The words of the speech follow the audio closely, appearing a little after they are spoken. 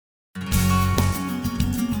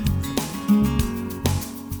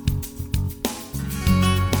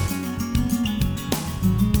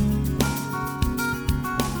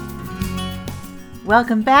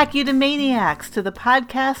Welcome back, Eudaimaniacs, to the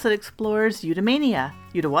podcast that explores eudaimonia.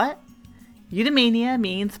 Euda what? Eudaimonia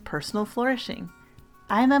means personal flourishing.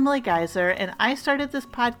 I'm Emily Geiser, and I started this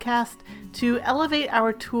podcast to elevate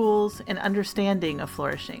our tools and understanding of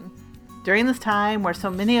flourishing. During this time where so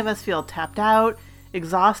many of us feel tapped out,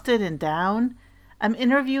 exhausted, and down, I'm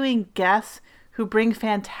interviewing guests who bring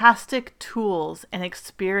fantastic tools and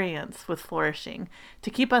experience with flourishing to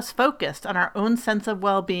keep us focused on our own sense of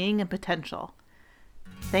well-being and potential.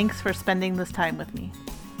 Thanks for spending this time with me.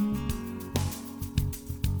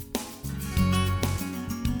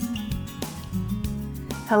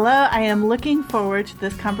 Hello, I am looking forward to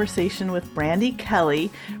this conversation with Brandy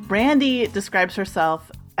Kelly. Brandy describes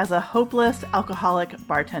herself as a hopeless alcoholic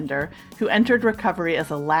bartender who entered recovery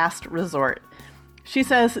as a last resort. She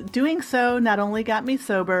says, doing so not only got me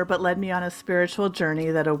sober, but led me on a spiritual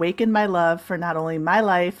journey that awakened my love for not only my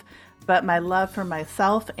life, but my love for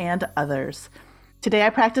myself and others. Today,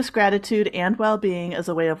 I practice gratitude and well-being as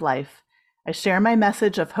a way of life. I share my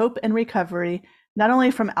message of hope and recovery, not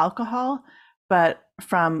only from alcohol, but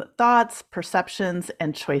from thoughts, perceptions,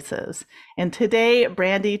 and choices. And today,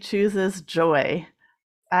 Brandy chooses joy.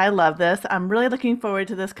 I love this. I'm really looking forward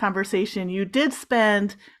to this conversation. You did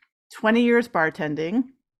spend 20 years bartending,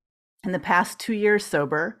 in the past 2 years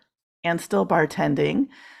sober, and still bartending.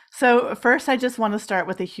 So first, I just want to start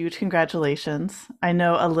with a huge congratulations. I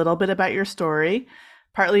know a little bit about your story,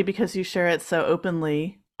 partly because you share it so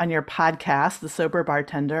openly on your podcast, The Sober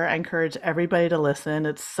Bartender. I encourage everybody to listen.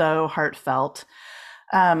 It's so heartfelt.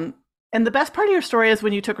 And the best part of your story is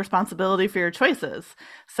when you took responsibility for your choices.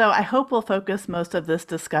 So I hope we'll focus most of this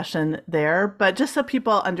discussion there, but just so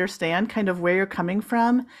people understand kind of where you're coming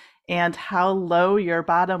from and how low your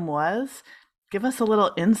bottom was, give us a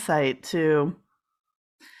little insight to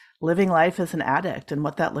living life as an addict and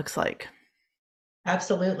what that looks like.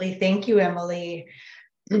 Absolutely. Thank you, Emily.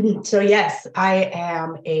 So yes, I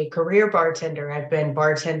am a career bartender. I've been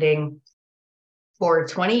bartending for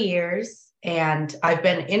 20 years and I've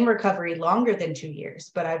been in recovery longer than 2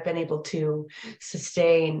 years, but I've been able to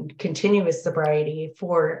sustain continuous sobriety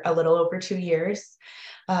for a little over 2 years.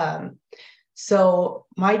 So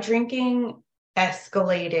my drinking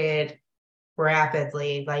escalated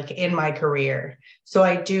rapidly, like in my career. So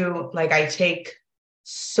I take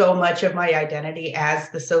so much of my identity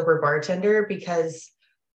as the sober bartender because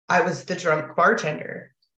I was the drunk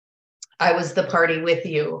bartender. I was the party with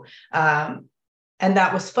you. And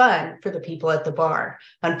that was fun for the people at the bar.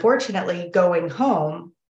 Unfortunately, going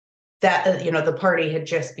home, the party had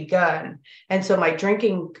just begun. And so my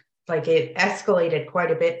drinking, it escalated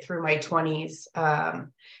quite a bit through my 20s,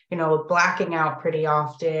 blacking out pretty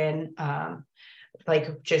often,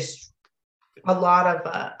 just a lot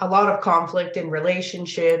of conflict in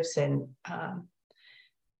relationships. And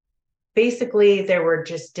basically there were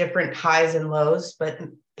just different highs and lows, but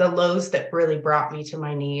the lows that really brought me to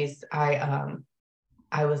my knees, I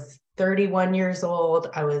was 31 years old.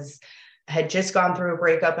 Had just gone through a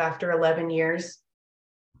breakup after 11 years.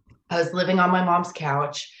 I was living on my mom's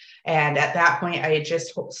couch. And at that point, I had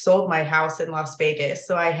just sold my house in Las Vegas.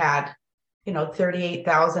 So I had,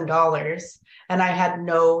 $38,000, and I had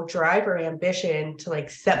no drive or ambition to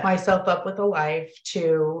set myself up with a life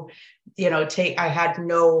to, I had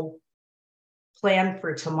no plan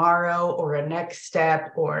for tomorrow or a next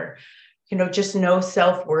step or, just no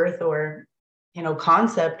self-worth or,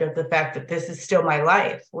 concept of the fact that this is still my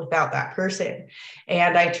life without that person.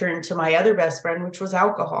 And I turned to my other best friend, which was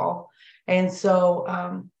alcohol. And so,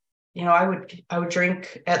 I would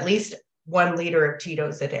drink at least 1 liter of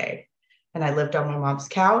Tito's a day. And I lived on my mom's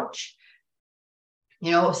couch,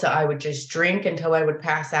 so I would just drink until I would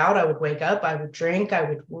pass out. I would wake up, I would drink, I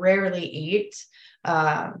would rarely eat.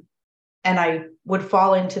 And I would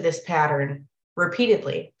fall into this pattern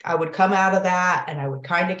repeatedly. I would come out of that and I would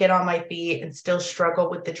kind of get on my feet and still struggle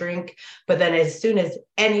with the drink. But then as soon as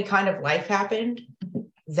any kind of life happened,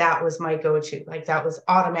 that was my go-to. That was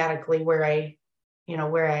automatically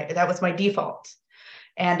that was my default.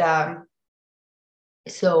 And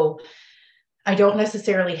so I don't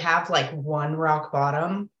necessarily have one rock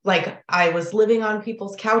bottom. I was living on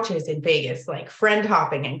people's couches in Vegas, friend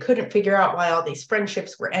hopping, and couldn't figure out why all these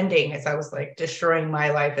friendships were ending as I was destroying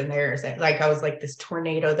my life and theirs. And I was this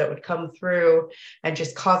tornado that would come through and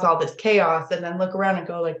just cause all this chaos and then look around and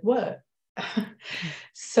go what?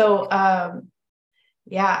 So,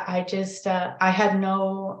 yeah, I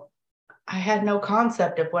had no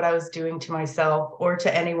concept of what I was doing to myself or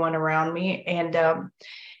to anyone around me. And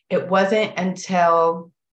it wasn't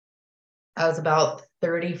until I was about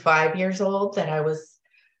 35 years old that I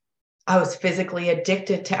was physically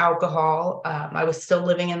addicted to alcohol. I was still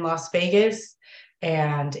living in Las Vegas.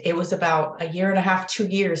 And it was about a year and a half, 2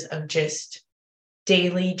 years of just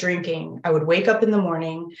daily drinking. I would wake up in the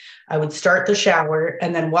morning, I would start the shower,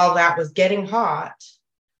 and then while that was getting hot,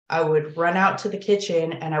 I would run out to the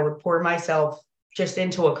kitchen and I would pour myself just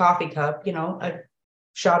into a coffee cup, a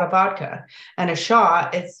shot of vodka. And a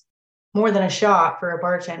shot, it's more than a shot for a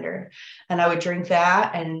bartender. And I would drink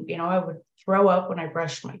that, and I would throw up when I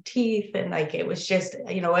brushed my teeth. And like, it was just,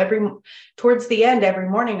 towards the end, every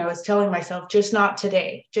morning I was telling myself, just not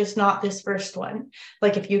today, just not this first one.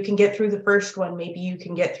 Like, if you can get through the first one, maybe you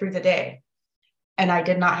can get through the day. And I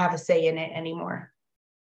did not have a say in it anymore.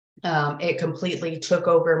 It completely took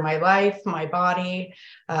over my life, my body.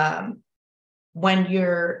 When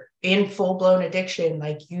you're in full-blown addiction,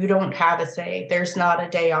 like, you don't have a say. There's not a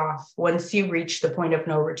day off once you reach the point of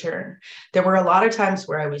no return. There were a lot of times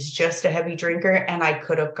where I was just a heavy drinker and I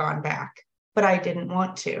could have gone back, but I didn't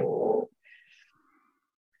want to.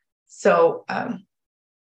 So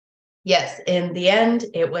yes, in the end,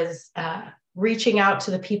 it was reaching out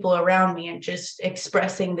to the people around me and just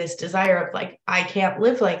expressing this desire of like, I can't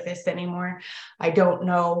live like this anymore. I don't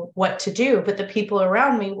know what to do, but the people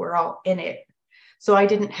around me were all in it. So I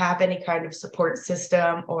didn't have any kind of support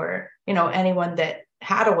system or, anyone that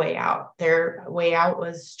had a way out. Their way out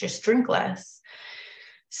was just drink less.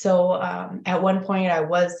 So at one point I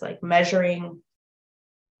was like measuring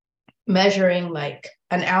like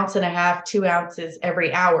 1.5 ounces, 2 ounces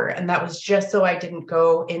every hour. And that was just so I didn't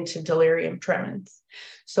go into delirium tremens.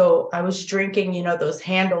 So I was drinking, those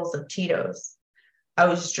handles of Tito's. I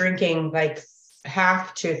was drinking like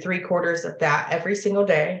 1/2 to 3/4 of that every single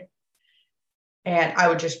day. And I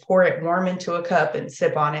would just pour it warm into a cup and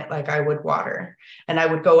sip on it like I would water. And I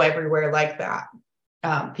would go everywhere like that.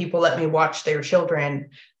 People let me watch their children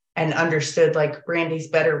and understood like Brandy's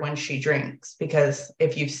better when she drinks, because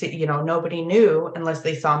if you see, nobody knew unless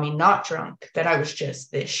they saw me not drunk that I was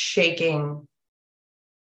just this shaking,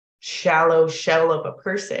 shallow shell of a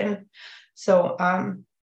person. So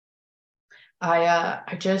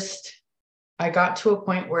I got to a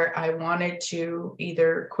point where I wanted to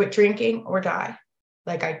either quit drinking or die.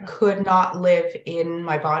 Like, I could not live in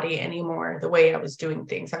my body anymore the way I was doing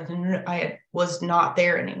things. I was not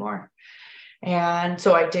there anymore. And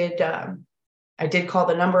so I did call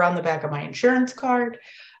the number on the back of my insurance card.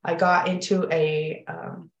 I got into a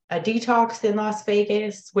detox in Las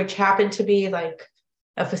Vegas, which happened to be like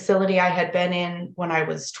a facility I had been in when I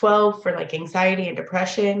was 12 for like anxiety and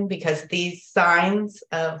depression, because these signs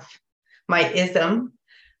of my ism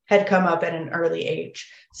had come up at an early age.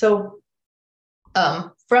 So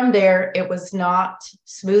from there, it was not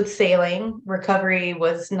smooth sailing. Recovery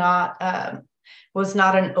was not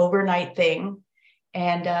an overnight thing.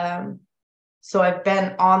 And so I've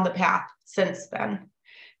been on the path since then.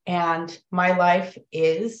 And my life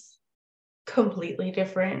is completely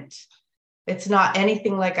different. It's not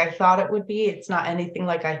anything like I thought it would be. It's not anything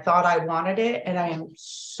like I thought I wanted it. And I am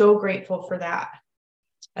so grateful for that.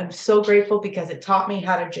 I'm so grateful because it taught me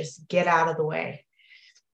how to just get out of the way.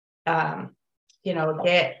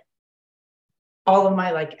 Get all of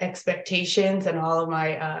my like expectations and all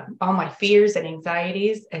my fears and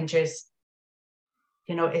anxieties, and just,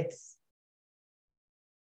 it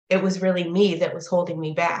was really me that was holding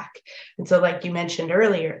me back. And so, like you mentioned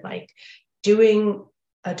earlier, like doing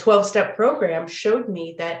a 12-step program showed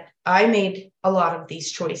me that I made a lot of these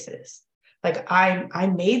choices. Like I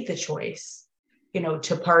made the choice,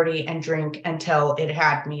 to party and drink until it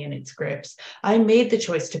had me in its grips. I made the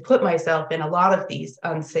choice to put myself in a lot of these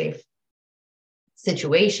unsafe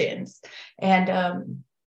situations. And,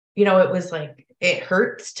 it was like, it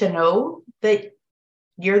hurts to know that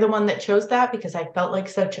you're the one that chose that, because I felt like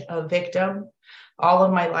such a victim all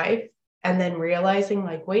of my life. And then realizing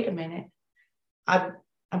like, wait a minute,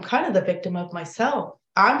 I'm kind of the victim of myself.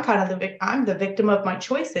 I'm the victim of my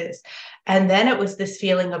choices. And then it was this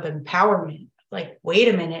feeling of empowerment. Like, wait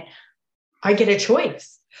a minute, I get a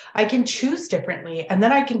choice. I can choose differently, and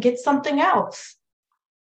then I can get something else.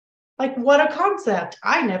 Like, what a concept.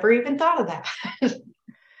 I never even thought of that.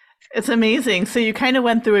 It's amazing. So you kind of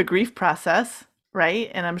went through a grief process, right?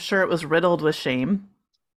 And I'm sure it was riddled with shame.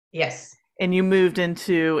 Yes. And you moved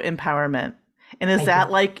into empowerment. And is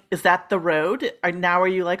that the road? Are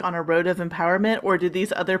you like on a road of empowerment, or do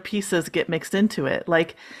these other pieces get mixed into it?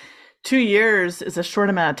 Like, 2 years is a short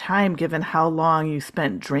amount of time given how long you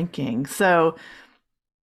spent drinking. So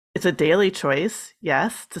it's a daily choice,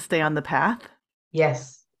 yes, to stay on the path.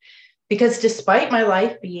 Yes. Because despite my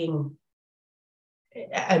life being,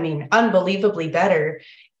 unbelievably better,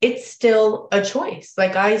 it's still a choice.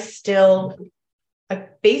 Like, I still I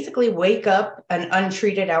basically wake up an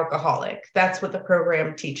untreated alcoholic. That's what the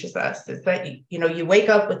program teaches us, is that, you wake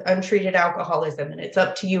up with untreated alcoholism, and it's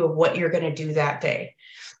up to you of what you're going to do that day.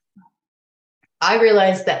 I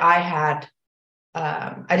realized that I had,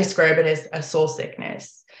 I describe it as a soul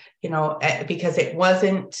sickness, because it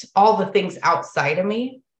wasn't all the things outside of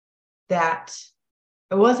me, that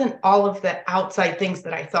it wasn't all of the outside things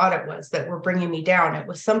that I thought it was that were bringing me down. It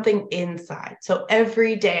was something inside. So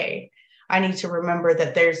every day I need to remember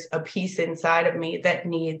that there's a piece inside of me that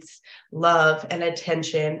needs love and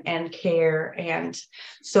attention and care. And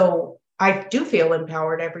so I do feel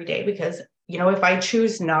empowered every day, because, if I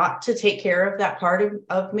choose not to take care of that part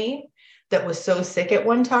of me that was so sick at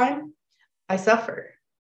one time, I suffer.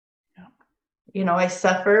 I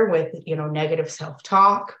suffer with, negative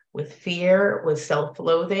self-talk, with fear, with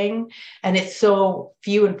self-loathing. And it's so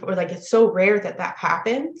few it's so rare that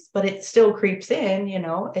happens, but it still creeps in,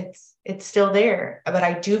 it's still there. But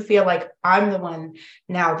I do feel like I'm the one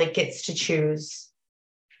now that gets to choose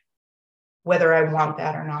whether I want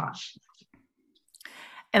that or not.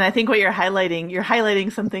 And I think what you're highlighting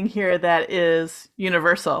something here that is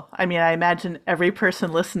universal. I mean, I imagine every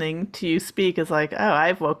person listening to you speak is like, oh,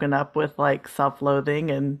 I've woken up with like self-loathing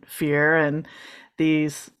and fear and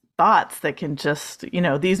these thoughts that can just,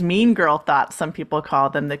 these mean girl thoughts, some people call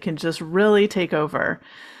them, that can just really take over.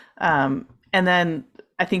 And then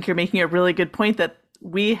I think you're making a really good point that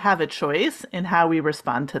we have a choice in how we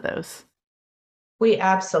respond to those. We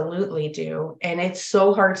absolutely do. And it's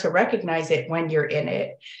so hard to recognize it when you're in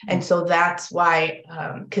it. And so that's why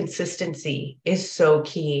consistency is so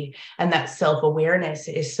key. And that self-awareness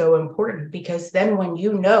is so important, because then when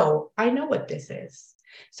I know what this is.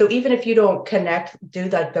 So even if you don't do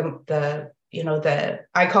like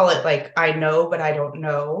I call it like, I know, but I don't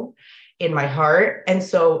know in my heart. And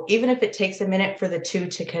so even if it takes a minute for the two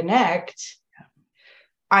to connect,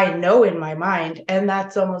 I know in my mind, and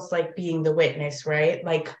that's almost like being the witness, right?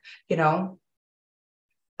 Like, oh,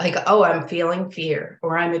 I'm feeling fear,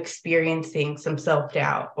 or I'm experiencing some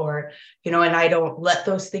self-doubt, or, and I don't let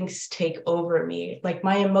those things take over me. Like,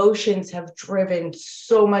 my emotions have driven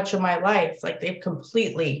so much of my life. Like, they've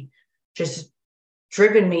completely just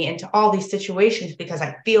driven me into all these situations because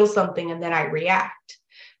I feel something and then I react.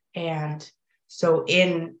 And so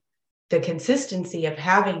in the consistency of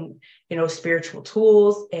having, spiritual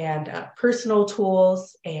tools and personal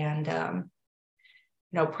tools and,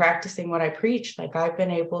 practicing what I preach, like, I've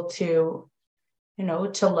been able to,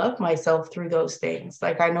 to love myself through those things.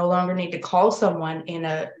 Like, I no longer need to call someone in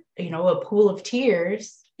a pool of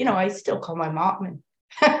tears. I still call my mom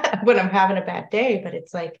and when I'm having a bad day, but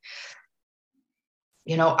it's like,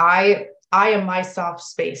 I am my soft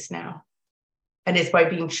space now. And it's by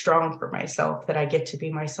being strong for myself that I get to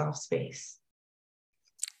be my soft space.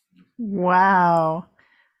 Wow.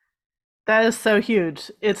 That is so huge.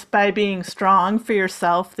 It's by being strong for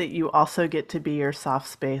yourself that you also get to be your soft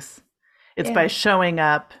space. It's by showing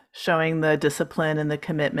up, showing the discipline and the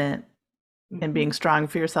commitment, and being strong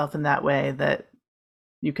for yourself in that way that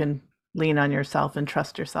you can lean on yourself and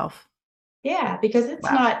trust yourself. Yeah, because it's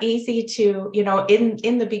not easy to,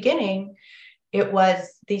 in the beginning, it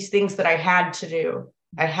was these things that I had to do.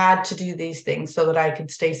 I had to do these things so that I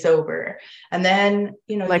could stay sober. And then,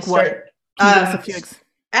 like you start, what? Can you give us a few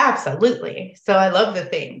Absolutely. So I love the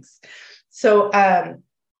things. So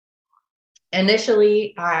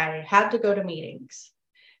initially I had to go to meetings,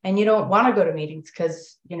 and you don't want to go to meetings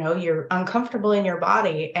because, you're uncomfortable in your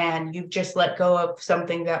body and you've just let go of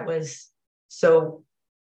something that was so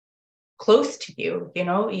close to you.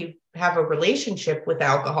 You have a relationship with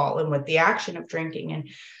alcohol and with the action of drinking.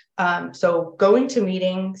 And so going to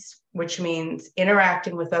meetings, which means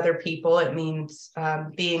interacting with other people, it means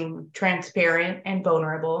being transparent and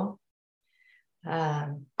vulnerable,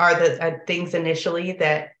 are the things initially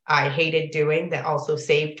that I hated doing that also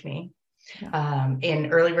saved me.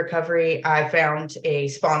 In early recovery, I found a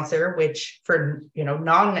sponsor, which for,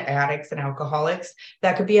 non-addicts and alcoholics,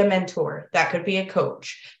 that could be a mentor, that could be a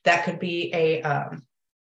coach, that could be a,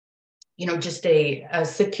 just a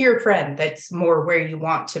secure friend that's more where you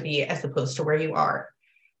want to be as opposed to where you are,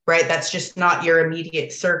 right? That's just not your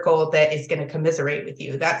immediate circle that is going to commiserate with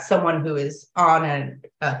you. That's someone who is on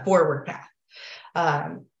a forward path.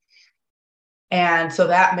 And so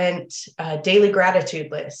that meant a daily gratitude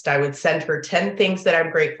list. I would send her 10 things that I'm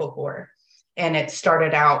grateful for. And it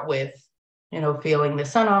started out with, feeling the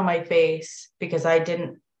sun on my face, because I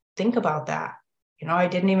didn't think about that. I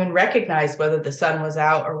didn't even recognize whether the sun was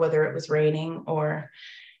out or whether it was raining, or,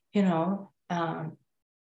 I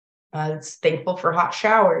was thankful for hot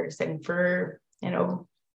showers and for,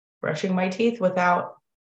 brushing my teeth without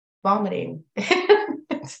vomiting.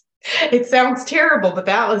 It sounds terrible, but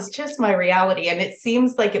that was just my reality. And it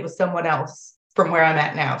seems like it was someone else from where I'm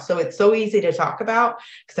at now. So it's so easy to talk about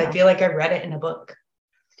because I feel like I read it in a book.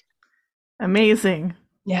 Amazing.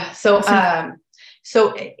 Yeah. So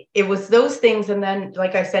it was those things. And then,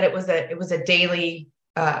 like I said, it was a daily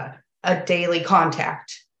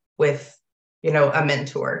contact with, a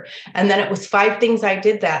mentor. And then it was 5 things I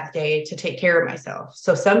did that day to take care of myself.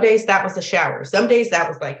 So some days that was a shower. Some days that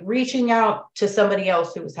was like reaching out to somebody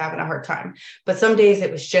else who was having a hard time. But some days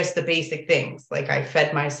it was just the basic things. Like I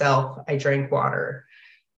fed myself, I drank water.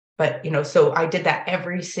 But, so I did that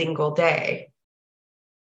every single day.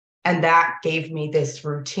 And that gave me this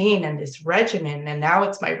routine and this regimen. And now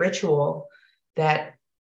it's my ritual that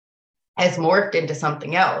has morphed into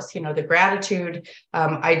something else. The gratitude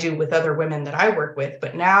I do with other women that I work with,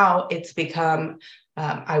 but now it's become,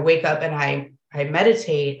 I wake up and I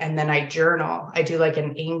meditate, and then I journal. I do like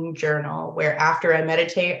an AIM journal where after I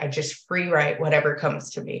meditate, I just free write whatever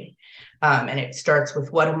comes to me. And it starts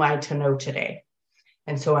with, what am I to know today?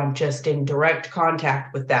 And so I'm just in direct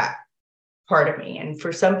contact with that part of me. And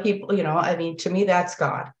for some people, to me, that's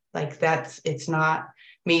God. Like it's not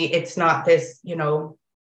me. It's not this,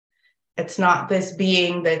 it's not this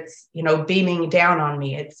being that's, beaming down on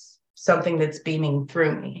me. It's something that's beaming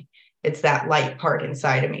through me. It's that light part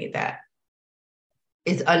inside of me that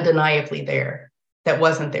is undeniably there, that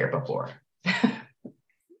wasn't there before.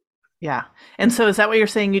 Yeah. And so is that what you're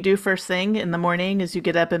saying you do first thing in the morning, is you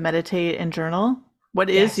get up and meditate and journal? What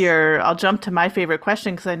is I'll jump to my favorite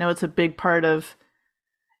question because I know it's a big part of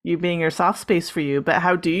you being your soft space for you, but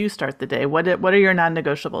how do you start the day? What are your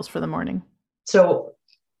non-negotiables for the morning? So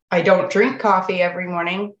I don't drink coffee every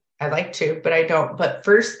morning. I like to, but I don't. But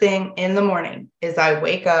first thing in the morning is I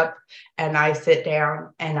wake up and I sit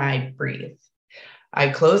down and I breathe. I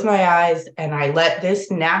close my eyes and I let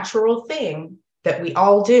this natural thing that we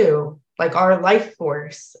all do, like our life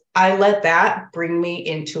force, I let that bring me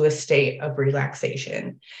into a state of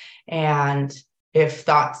relaxation. And if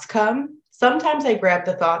thoughts come, sometimes I grab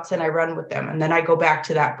the thoughts and I run with them. And then I go back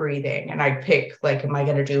to that breathing and I pick, like, am I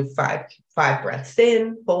going to do five breaths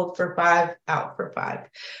in, hold for 5, out for 5?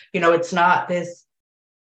 It's not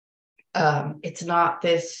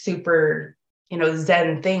this super,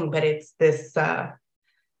 Zen thing, but it's this,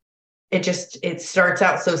 it starts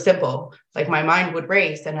out so simple. Like my mind would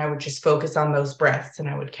race and I would just focus on those breaths and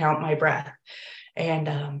I would count my breath.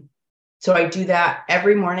 And so I do that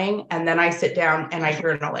every morning, and then I sit down and I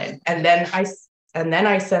journal it. And then I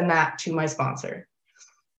send that to my sponsor.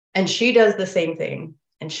 And she does the same thing,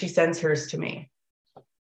 and she sends hers to me.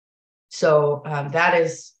 So that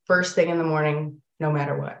is first thing in the morning, no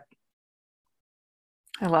matter what.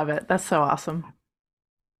 I love it. That's so awesome.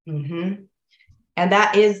 Mm-hmm. And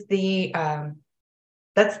that is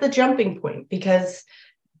that's the jumping point, because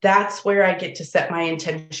that's where I get to set my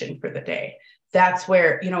intention for the day. That's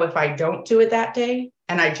where, if I don't do it that day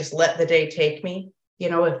and I just let the day take me,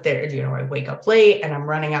 if there, I wake up late and I'm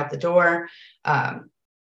running out the door, I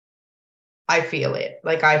feel it.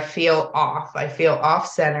 Like I feel off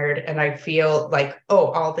centered, and I feel like, oh,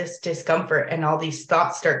 all this discomfort and all these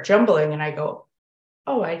thoughts start jumbling. And I go,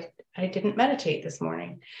 oh, I didn't meditate this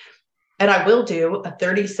morning. And I will do a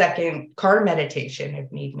 30-second car meditation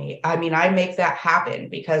if need me. I mean, I make that happen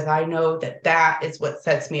because I know that is what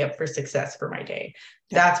sets me up for success for my day.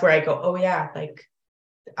 That's where I go, oh yeah, like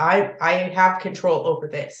I have control over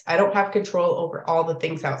this. I don't have control over all the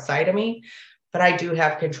things outside of me, but I do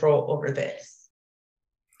have control over this.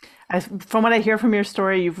 From what I hear from your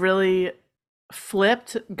story, you've really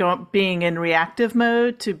flipped being in reactive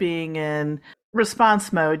mode to being in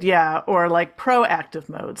response mode, or like proactive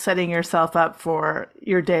mode, setting yourself up for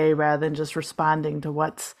your day rather than just responding to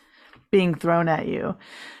what's being thrown at you.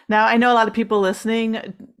 Now, I know a lot of people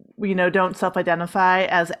listening, don't self-identify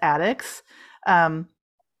as addicts, but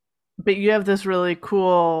you have this really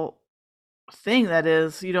cool thing that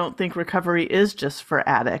is, you don't think recovery is just for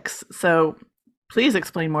addicts. So please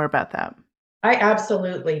explain more about that. I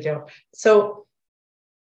absolutely do. So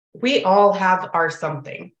we all have our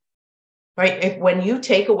something. Right? When you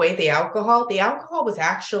take away the alcohol was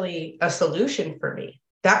actually a solution for me.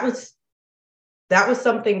 That was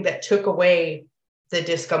something that took away the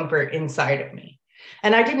discomfort inside of me.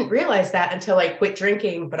 And I didn't realize that until I quit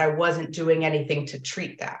drinking, but I wasn't doing anything to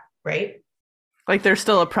treat that, right? Like there's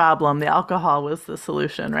still a problem. The alcohol was the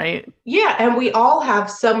solution, right? Yeah. And we all have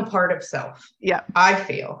some part of self. Yeah. I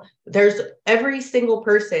feel there's every single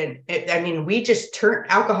person.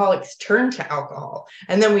 Alcoholics turn to alcohol,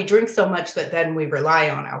 and then we drink so much that then we rely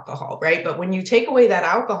on alcohol, right? But when you take away that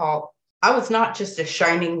alcohol, I was not just a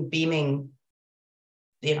shining, beaming,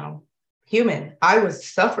 human. I was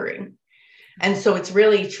suffering. And so it's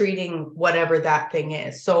really treating whatever that thing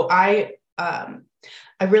is. So I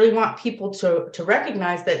really want people to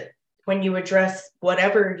recognize that when you address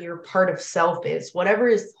whatever your part of self is, whatever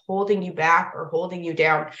is holding you back or holding you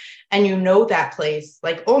down, and you know that place,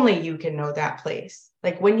 like only you can know that place.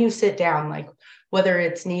 Like when you sit down, like whether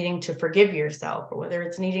it's needing to forgive yourself or whether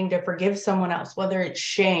it's needing to forgive someone else, whether it's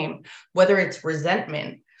shame, whether it's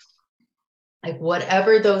resentment, like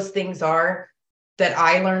whatever those things are that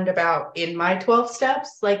I learned about in my 12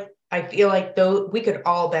 steps, like I feel like though we could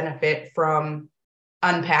all benefit from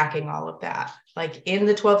unpacking all of that. Like in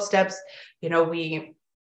the 12 steps, you know, we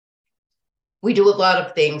do a lot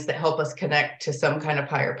of things that help us connect to some kind of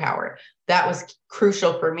higher power. That was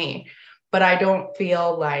crucial for me, but I don't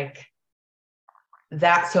feel like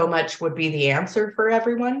that so much would be the answer for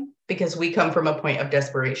everyone, because we come from a point of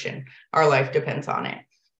desperation. Our life depends on it.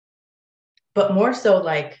 But more so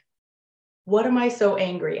like, what am I so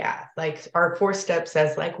angry at? Like our 4th step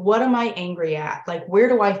says, like, what am I angry at? Like, where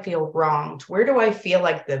do I feel wronged? Where do I feel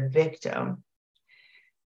like the victim?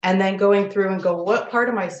 And then going through and go, what part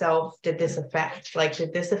of myself did this affect? Like,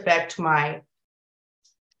 did this affect my,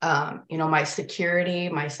 my security,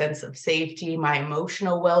 my sense of safety, my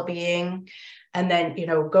emotional well-being? And then,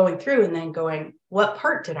 going through and then going, what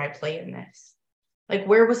part did I play in this? Like,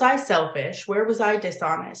 where was I selfish? Where was I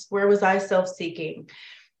dishonest? Where was I self-seeking?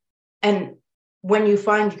 And when you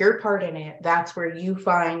find your part in it, that's where you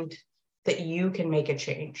find that you can make a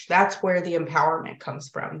change. That's where the empowerment comes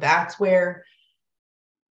from. That's where,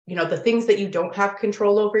 the things that you don't have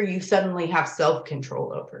control over, you suddenly have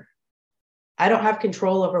self-control over. I don't have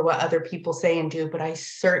control over what other people say and do, but I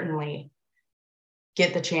certainly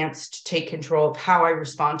get the chance to take control of how I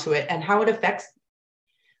respond to it and how it affects me.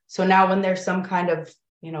 So now when there's some kind of,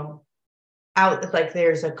 out, like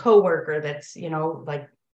there's a coworker that's, like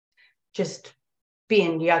just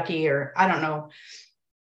being yucky, or I don't know,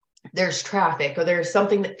 there's traffic, or there's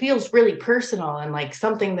something that feels really personal and like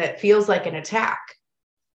something that feels like an attack,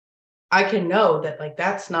 I can know that like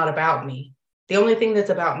that's not about me. The only thing that's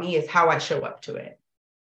about me is how I show up to it.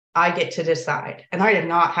 I get to decide, and I did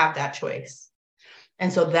not have that choice.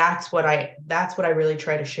 And so that's what I really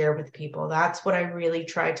try to share with people. That's what I really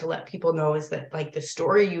try to let people know, is that like the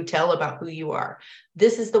story you tell about who you are,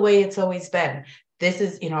 this is the way it's always been. This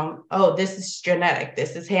is, this is genetic.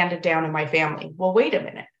 This is handed down in my family. Well, wait a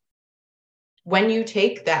minute. When you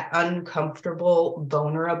take that uncomfortable,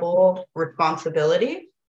 vulnerable responsibility,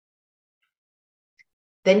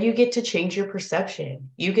 then you get to change your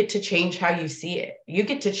perception. You get to change how you see it. You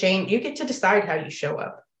get to decide how you show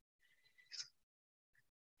up.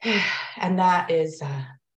 And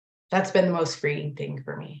that's been the most freeing thing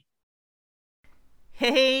for me.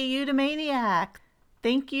 Hey, Eudaimaniac!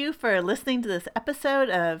 Thank you for listening to this episode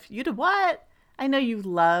of Euda What? I know you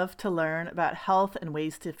love to learn about health and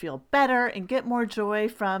ways to feel better and get more joy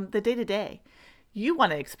from the day-to-day. You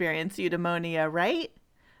want to experience eudaimonia, right?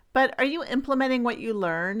 But are you implementing what you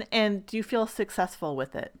learn, and do you feel successful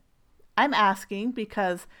with it? I'm asking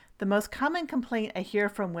because the most common complaint I hear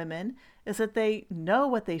from women is that they know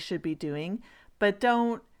what they should be doing, but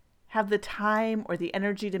don't have the time or the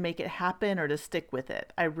energy to make it happen or to stick with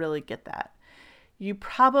it. I really get that. You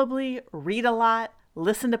probably read a lot,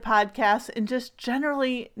 listen to podcasts, and just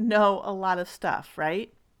generally know a lot of stuff,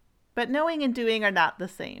 right? But knowing and doing are not the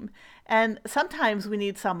same. And sometimes we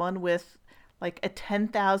need someone with like a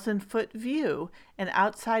 10,000-foot view, an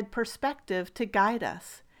outside perspective to guide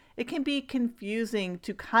us. It can be confusing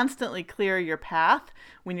to constantly clear your path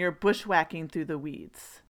when you're bushwhacking through the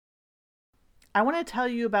weeds. I want to tell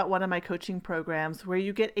you about one of my coaching programs where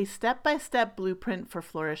you get a step-by-step blueprint for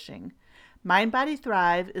flourishing. Mind Body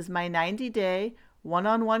Thrive is my 90-day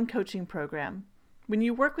one-on-one coaching program. When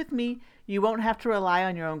you work with me, you won't have to rely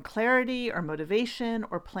on your own clarity or motivation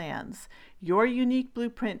or plans. Your unique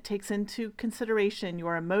blueprint takes into consideration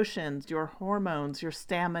your emotions, your hormones, your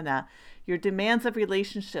stamina, your demands of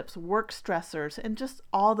relationships, work stressors, and just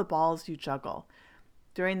all the balls you juggle.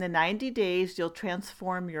 During the 90 days, you'll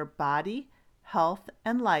transform your body, health,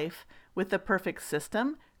 and life with the perfect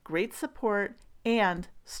system, great support, and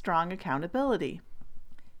strong accountability.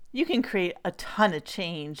 You can create a ton of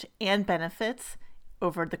change and benefits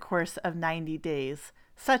over the course of 90 days,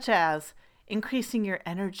 such as increasing your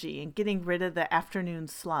energy and getting rid of the afternoon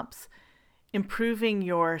slumps, improving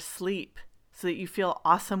your sleep so that you feel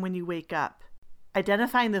awesome when you wake up,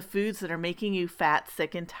 identifying the foods that are making you fat,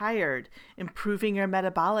 sick, and tired, improving your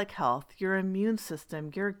metabolic health, your immune system,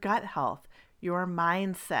 your gut health, your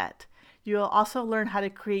mindset, You'll also learn how to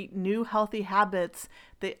create new healthy habits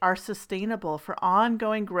that are sustainable for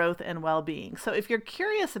ongoing growth and well being. So, if you're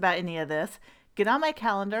curious about any of this, get on my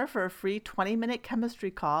calendar for a free 20-minute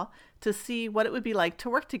chemistry call to see what it would be like to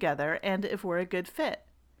work together and if we're a good fit.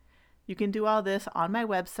 You can do all this on my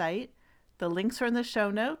website. The links are in the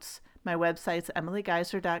show notes. My website's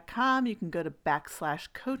emilygeiser.com. You can go to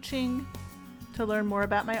 /coaching to learn more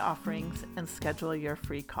about my offerings and schedule your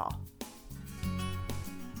free call.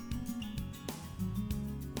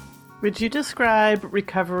 Would you describe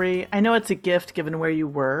recovery? I know it's a gift given where you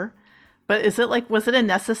were, but was it a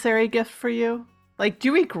necessary gift for you? Like, do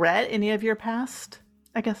you regret any of your past,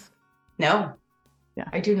 I guess? No, yeah,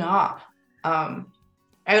 I do not.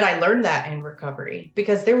 And I learned that in recovery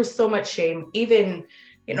because there was so much shame. Even,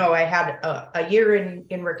 I had a year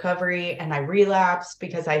in recovery and I relapsed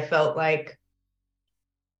because I felt like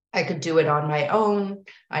I could do it on my own.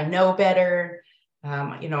 I know better.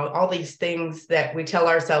 All these things that we tell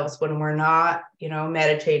ourselves when we're not,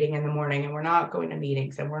 meditating in the morning and we're not going to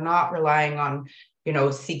meetings and we're not relying on,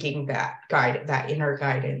 seeking that inner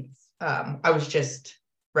guidance. I was just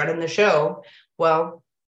running the show. Well,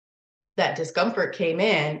 that discomfort came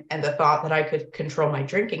in and the thought that I could control my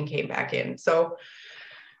drinking came back in. So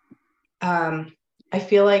I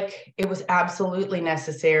feel like it was absolutely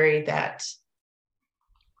necessary that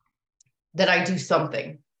I do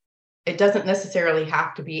something. It doesn't necessarily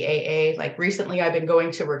have to be AA. Like recently I've been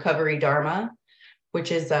going to Recovery Dharma,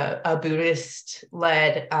 which is a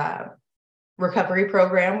Buddhist-led recovery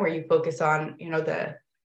program where you focus on,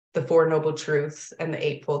 the Four Noble Truths and the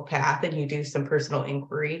Eightfold Path, and you do some personal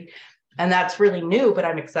inquiry. And that's really new, but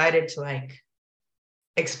I'm excited to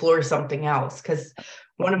explore something else. Because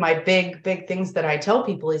one of my big things that I tell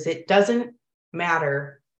people is it doesn't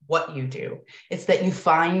matter what you do. It's that you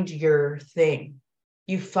find your thing.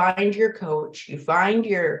 You find your coach, you find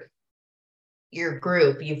your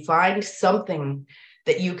group, you find something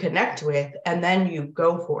that you connect with, and then you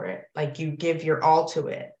go for it. Like you give your all to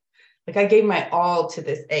it. Like I gave my all to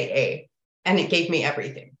this AA and it gave me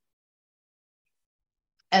everything.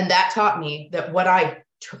 And that taught me that what I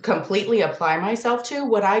completely apply myself to,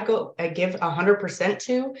 what I give 100%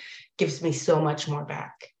 to, gives me so much more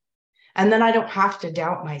back. And then I don't have to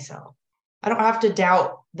doubt myself. I don't have to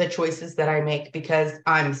doubt the choices that I make because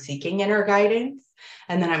I'm seeking inner guidance.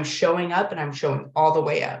 And then I'm showing up and I'm showing all the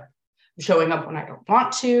way up. I'm showing up when I don't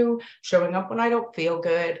want to, showing up when I don't feel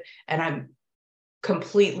good. And I'm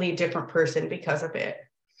completely different person because of it.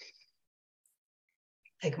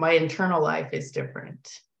 Like my internal life is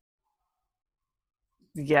different.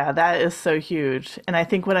 Yeah, that is so huge. And I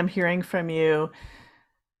think what I'm hearing from you,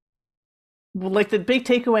 like the big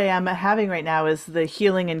takeaway I'm having right now is the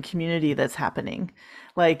healing and community that's happening.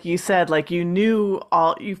 Like you said, like you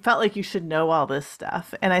felt like you should know all this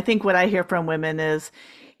stuff. And I think what I hear from women is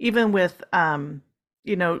even with,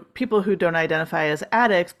 people who don't identify as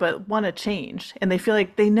addicts, but want to change and they feel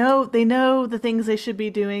like they know the things they should be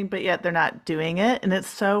doing, but yet they're not doing it. And it's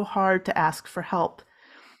so hard to ask for help.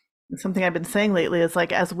 And something I've been saying lately is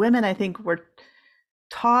like, as women, I think we're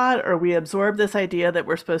taught or we absorb this idea that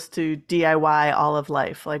we're supposed to DIY all of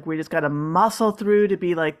life. Like we just got to muscle through to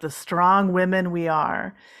be like the strong women we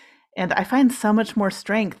are. And I find so much more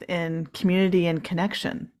strength in community and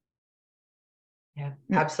connection. Yeah,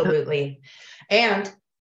 absolutely. And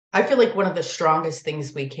I feel like one of the strongest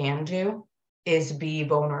things we can do is be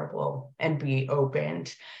vulnerable and be open.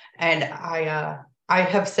 And I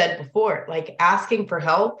have said before, like asking for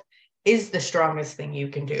help is the strongest thing you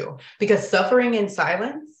can do, because suffering in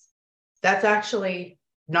silence, that's actually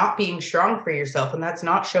not being strong for yourself. And that's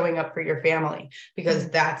not showing up for your family, because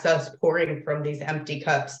that's us pouring from these empty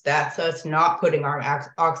cups. That's us not putting our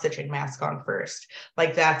oxygen mask on first.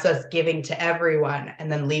 Like that's us giving to everyone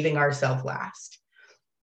and then leaving ourselves last.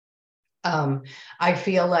 I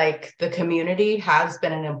feel like the community has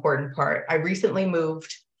been an important part. I recently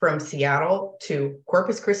moved from Seattle to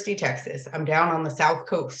Corpus Christi, Texas. I'm down on the South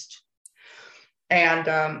Coast.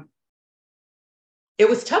 And it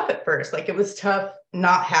was tough at first. Like it was tough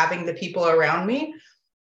not having the people around me.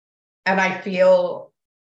 And I feel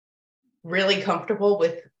really comfortable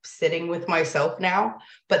with sitting with myself now,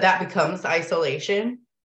 but that becomes isolation.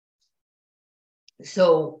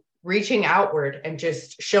 So reaching outward and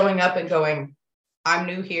just showing up and going, I'm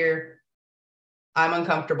new here. I'm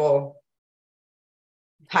uncomfortable.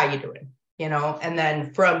 How you doing? And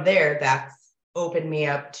then from there, that's opened me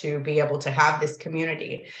up to be able to have this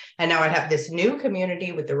community. And now I have this new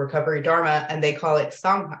community with the Recovery Dharma, and they call it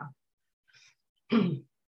Sangha. And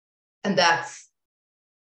that's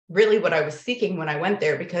really what I was seeking when I went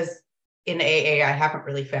there, because in AA, I haven't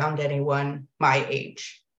really found anyone my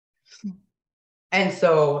age. And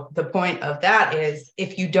so the point of that is,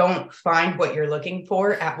 if you don't find what you're looking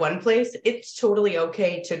for at one place, it's totally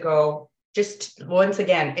okay to go. Just once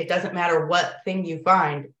again, it doesn't matter what thing you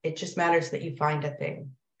find. It just matters that you find a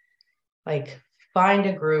thing. Like, find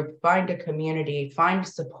a group, find a community, find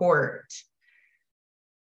support.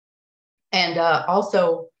 And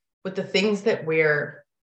also with the things that we're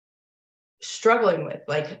struggling with,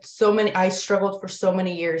 like I struggled for so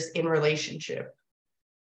many years in relationship.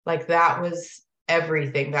 Like, that was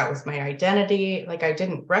everything. That was my identity. Like, I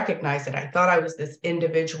didn't recognize it. I thought I was this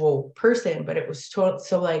individual person, but it was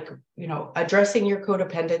so like, addressing your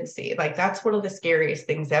codependency. Like, that's one of the scariest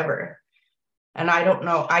things ever. And I don't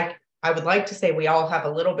know, I would like to say we all have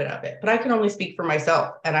a little bit of it, but I can only speak for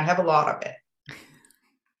myself, and I have a lot of it.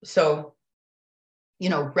 So,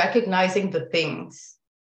 recognizing the things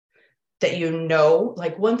that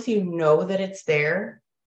like, once you know that it's there,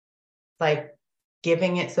 like,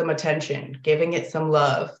 giving it some attention, giving it some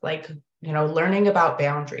love, like, learning about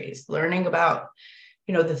boundaries, learning about,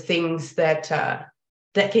 the things that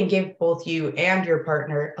can give both you and your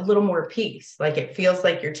partner a little more peace. Like, it feels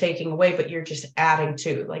like you're taking away, but you're just adding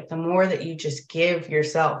to. Like, the more that you just give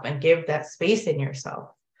yourself and give that space in yourself,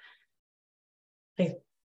 like,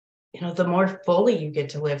 the more fully you get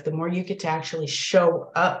to live, the more you get to actually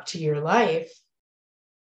show up to your life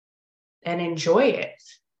and enjoy it.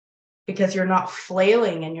 Because you're not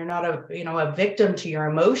flailing, and you're not a victim to your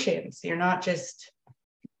emotions. You're not just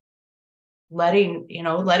letting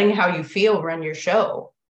how you feel run your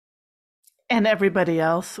show. And everybody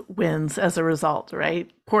else wins as a result,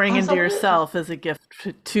 right? Pouring into yourself is a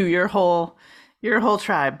gift to your whole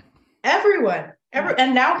tribe. Everyone.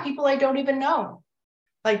 And now people I don't even know.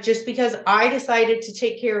 Like, just because I decided to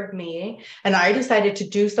take care of me, and I decided to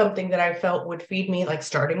do something that I felt would feed me, like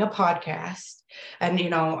starting a podcast. And,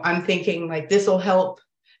 I'm thinking, like, this will help,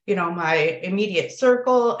 my immediate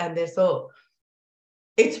circle. And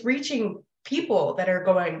it's reaching people that are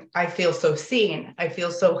going, I feel so seen. I feel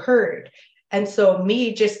so heard. And so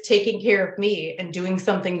me just taking care of me and doing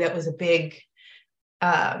something that was a big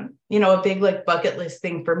like bucket list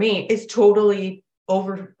thing for me is totally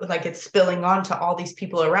over, like, it's spilling on to all these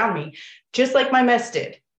people around me, just like my mess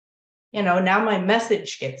did. Now my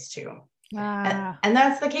message gets to. And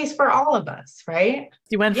that's the case for all of us, right?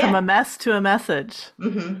 You went from a mess to a message.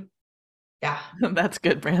 Mm-hmm. Yeah. That's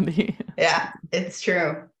good, Brandy. Yeah, it's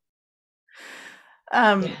true.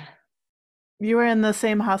 You were in the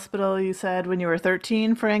same hospital, you said, when you were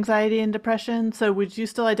 13 for anxiety and depression. So would you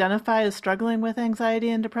still identify as struggling with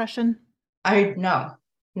anxiety and depression?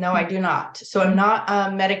 No, I do not. So I'm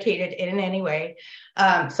not medicated in any way.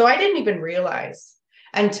 So I didn't even realize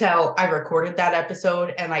until I recorded that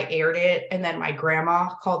episode and I aired it. And then my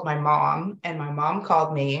grandma called my mom, and my mom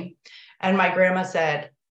called me. And my grandma said,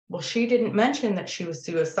 well, she didn't mention that she was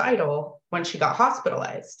suicidal when she got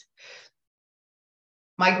hospitalized.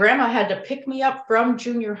 My grandma had to pick me up from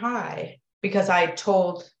junior high because I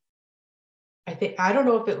don't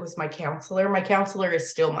know if it was my counselor. My counselor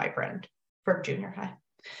is still my friend from junior high.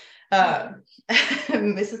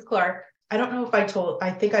 Mrs. Clark. I don't know if I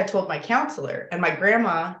think I told my counselor, and my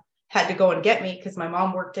grandma had to go and get me because my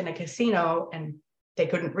mom worked in a casino and they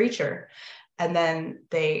couldn't reach her. And then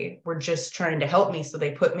they were just trying to help me. So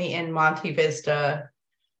they put me in Monte Vista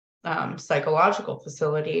psychological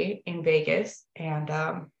facility in Vegas. And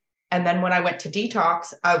then when I went to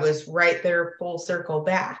detox, I was right there, full circle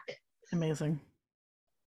back. Amazing.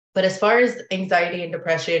 But as far as anxiety and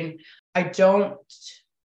depression, I don't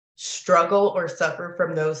struggle or suffer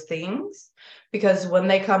from those things, because when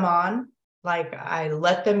they come on, like, I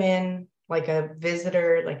let them in like a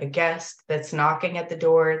visitor, like a guest that's knocking at the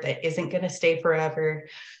door that isn't going to stay forever.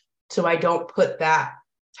 So I don't put that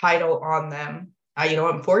title on them.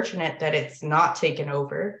 I'm fortunate that it's not taken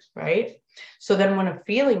over, right? So then when a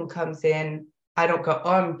feeling comes in, I don't go,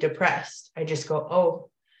 oh, I'm depressed. I just go,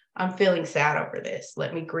 oh, I'm feeling sad over this.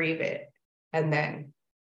 Let me grieve it. And then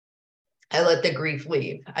I let the grief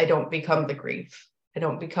leave. I don't become the grief. I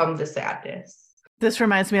don't become the sadness. This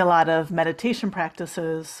reminds me a lot of meditation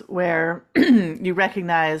practices where you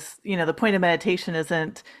recognize, the point of meditation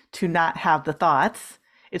isn't to not have the thoughts.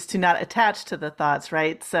 It's to not attach to the thoughts,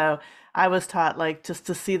 right? So I was taught, like, just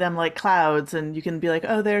to see them like clouds, and you can be like,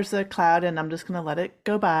 oh, there's a cloud and I'm just going to let it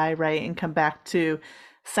go by, right? And come back to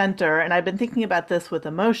center. And I've been thinking about this with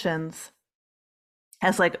emotions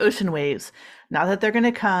as like ocean waves. Not that they're going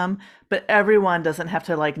to come, but everyone doesn't have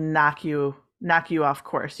to like knock you off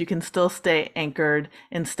course. You can still stay anchored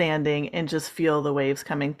and standing and just feel the waves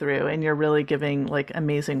coming through. And you're really giving like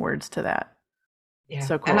amazing words to that. Yeah.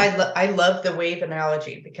 So cool. And I love the wave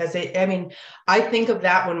analogy, because I think of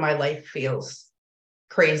that when my life feels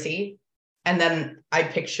crazy. And then I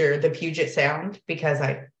picture the Puget Sound because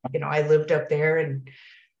I lived up there and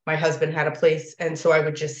my husband had a place. And so I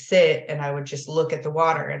would just sit and I would just look at the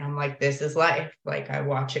water and I'm like, this is life. Like I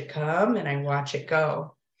watch it come and I watch it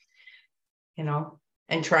go,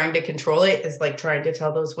 and trying to control it is like trying to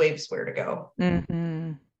tell those waves where to go.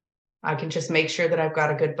 Mm-hmm. I can just make sure that I've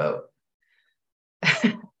got a good boat.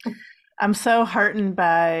 I'm so heartened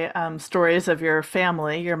by stories of your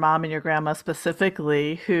family, your mom and your grandma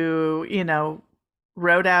specifically, who,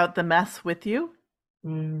 rode out the mess with you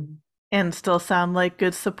and still sound like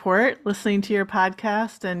good support listening to your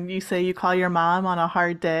podcast. And you say you call your mom on a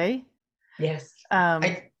hard day. Yes.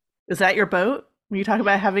 Is that your boat? When you talk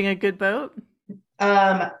about having a good boat?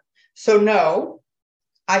 So no,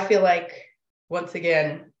 I feel like, once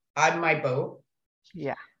again, I'm my boat.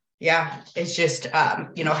 Yeah. Yeah. It's just,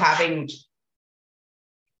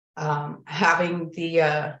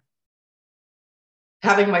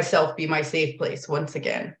 having myself be my safe place once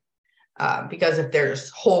again. Because if there's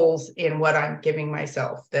holes in what I'm giving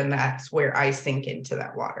myself, then that's where I sink into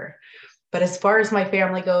that water. But as far as my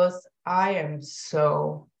family goes, I am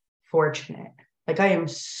so fortunate. Like I am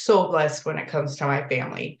so blessed when it comes to my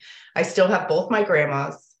family. I still have both my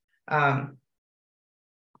grandmas. My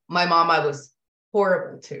mom, I was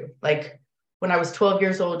horrible to. Like when I was 12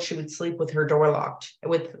 years old, she would sleep with her door locked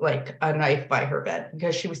with like a knife by her bed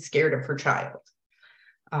because she was scared of her child.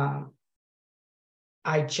 I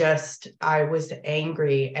was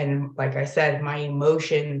angry. And like I said, my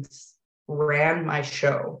emotions ran my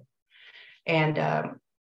show. And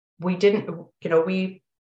we didn't,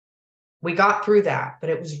 we got through that,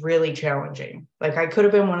 but it was really challenging. Like I could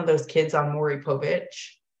have been one of those kids on Maury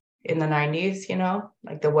Povich in the 90s,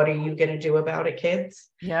 like the what are you going to do about it kids?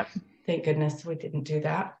 Yep. Thank goodness we didn't do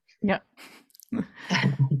that. Yep.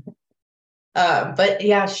 But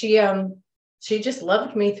yeah, she just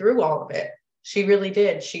loved me through all of it. She really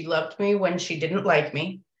did. She loved me when she didn't like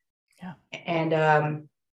me. Yeah. And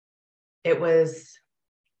it was,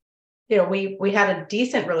 we had a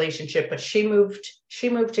decent relationship, but she moved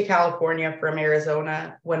to California from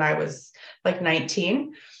Arizona when I was like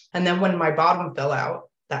 19. And then when my bottom fell out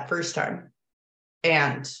that first time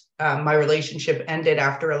and my relationship ended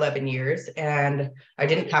after 11 years and I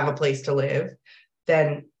didn't have a place to live,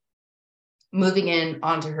 then moving in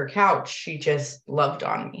onto her couch, she just loved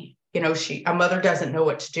on me. A mother doesn't know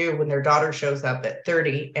what to do when their daughter shows up at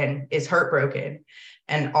 30 and is heartbroken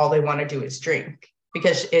and all they want to do is drink,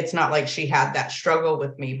 because it's not like she had that struggle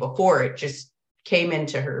with me before. It just came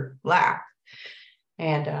into her lap.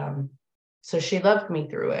 And so she loved me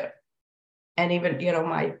through it. And even,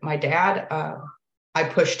 my dad, I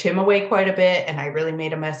pushed him away quite a bit and I really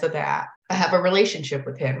made a mess of that. I have a relationship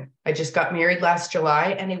with him. I just got married last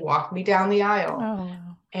July and he walked me down the aisle. Oh, wow.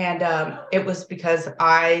 And it was because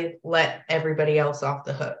I let everybody else off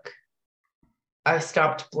the hook. I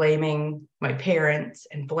stopped blaming my parents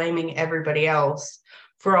and blaming everybody else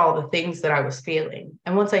for all the things that I was feeling.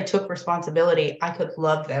 And once I took responsibility, I could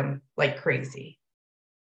love them like crazy.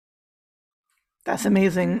 That's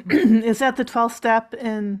amazing. Is that the 12th step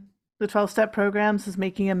in the 12-step programs, is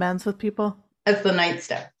making amends with people? That's the 9th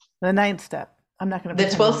step. The 9th step. I'm not going to. The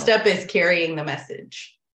 12th step is carrying the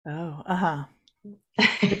message. Oh,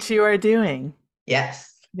 which you are doing.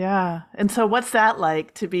 Yes. Yeah. And so what's that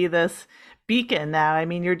like to be this beacon now? I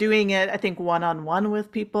mean, you're doing it, I think, one-on-one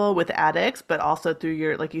with people, with addicts, but also through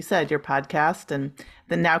your, like you said, your podcast and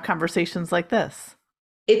then now conversations like this.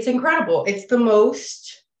 It's incredible. It's the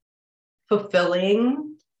most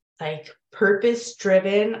fulfilling, like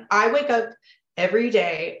purpose-driven. I wake up every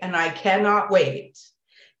day and I cannot wait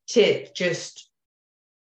to just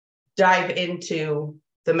dive into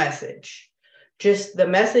the message. Just the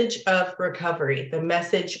message of recovery, the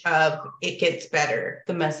message of it gets better,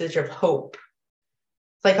 the message of hope.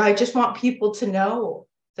 Like, I just want people to know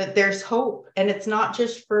that there's hope. And it's not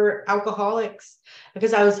just for alcoholics,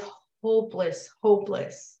 because I was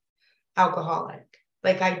hopeless alcoholic.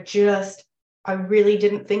 Like, I really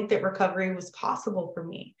didn't think that recovery was possible for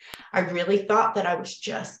me. I really thought that I was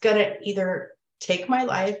just going to either take my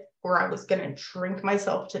life or I was going to drink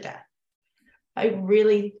myself to death. I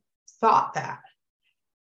really thought that.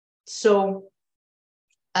 So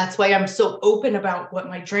that's why I'm so open about what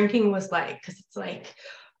my drinking was like, because it's like,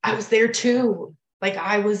 I was there too. Like,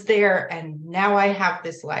 I was there and now I have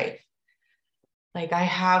this life. Like, I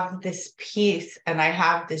have this peace and I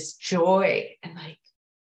have this joy. And like,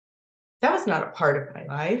 that was not a part of my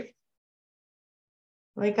life.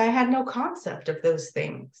 Like, I had no concept of those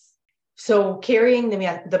things. So carrying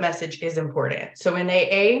the message is important. So in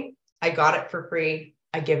AA, I got it for free.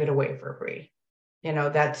 I give it away for free.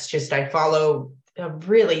 That's just, I follow a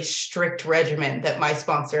really strict regimen that my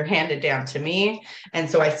sponsor handed down to me. And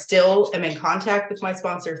so I still am in contact with my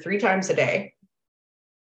sponsor 3 times a day.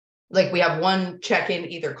 Like we have one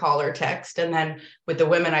check-in, either call or text. And then with the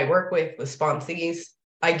women I work with sponsees,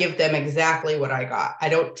 I give them exactly what I got. I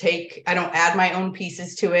don't add my own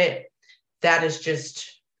pieces to it. That is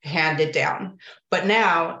just handed down. But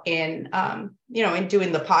now in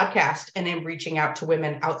doing the podcast and in reaching out to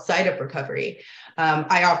women outside of recovery,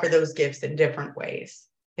 I offer those gifts in different ways.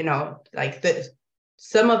 Like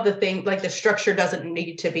some of the things, like the structure doesn't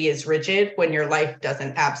need to be as rigid when your life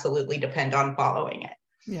doesn't absolutely depend on following it.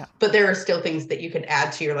 Yeah. But there are still things that you can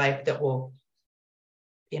add to your life that will,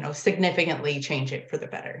 significantly change it for the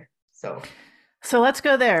better. So let's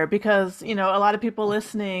go there, because, a lot of people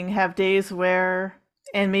listening have days where,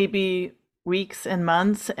 and maybe weeks and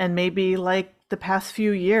months, and maybe like the past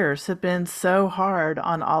few years have been so hard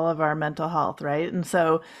on all of our mental health, right? And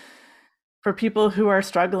so for people who are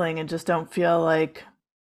struggling and just don't feel like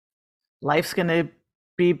life's going to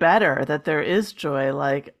be better, that there is joy,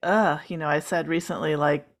 like, I said recently,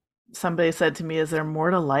 like somebody said to me, is there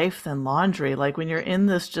more to life than laundry? Like when you're in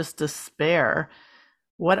this just despair,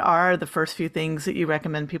 what are the first few things that you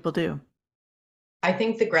recommend people do? I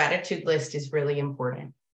think the gratitude list is really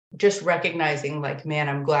important. Just recognizing like, man,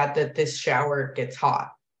 I'm glad that this shower gets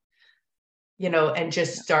hot, and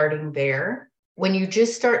just starting there. When you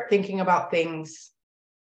just start thinking about things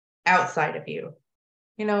outside of you,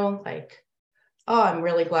 like, oh, I'm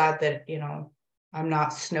really glad that, I'm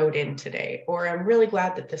not snowed in today, or I'm really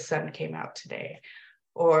glad that the sun came out today,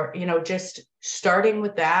 or, just starting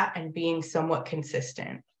with that and being somewhat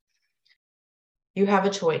consistent. You have a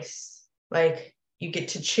choice, like you get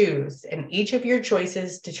to choose, and each of your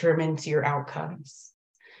choices determines your outcomes.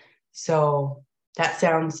 So that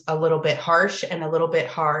sounds a little bit harsh and a little bit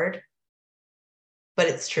hard, but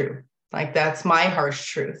it's true. Like that's my harsh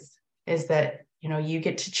truth, is that you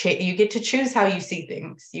get to choose how you see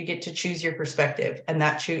things. You get to choose your perspective, and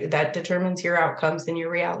that determines your outcomes and your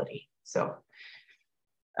reality. So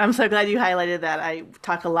I'm so glad you highlighted that. I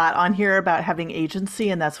talk a lot on here about having agency,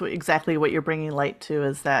 and that's exactly what you're bringing light to,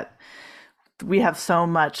 is that we have so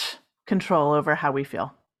much control over how we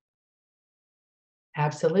feel.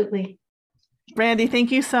 Absolutely. Brandy,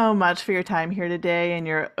 thank you so much for your time here today and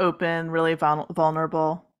your open, really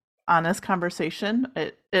vulnerable, honest conversation.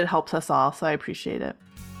 It helps us all, so I appreciate it.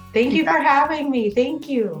 Thank you for having me. Thank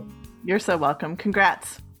you. You're so welcome.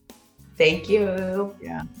 Congrats. Thank you.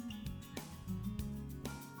 Yeah.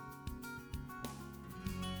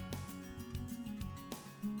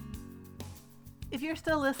 If you're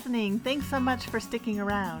still listening, thanks so much for sticking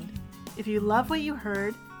around. If you love what you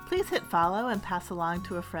heard, please hit follow and pass along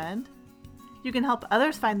to a friend. You can help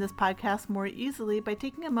others find this podcast more easily by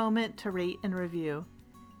taking a moment to rate and review.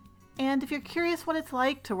 And if you're curious what it's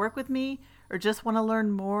like to work with me, or just want to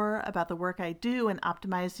learn more about the work I do in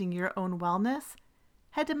optimizing your own wellness,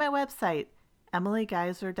 head to my website,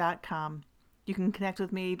 emilygeiser.com. You can connect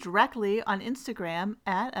with me directly on Instagram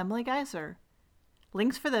at emilygeiser.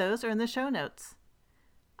 Links for those are in the show notes.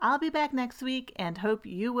 I'll be back next week and hope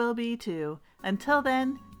you will be too. Until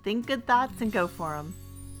then, think good thoughts and go for them.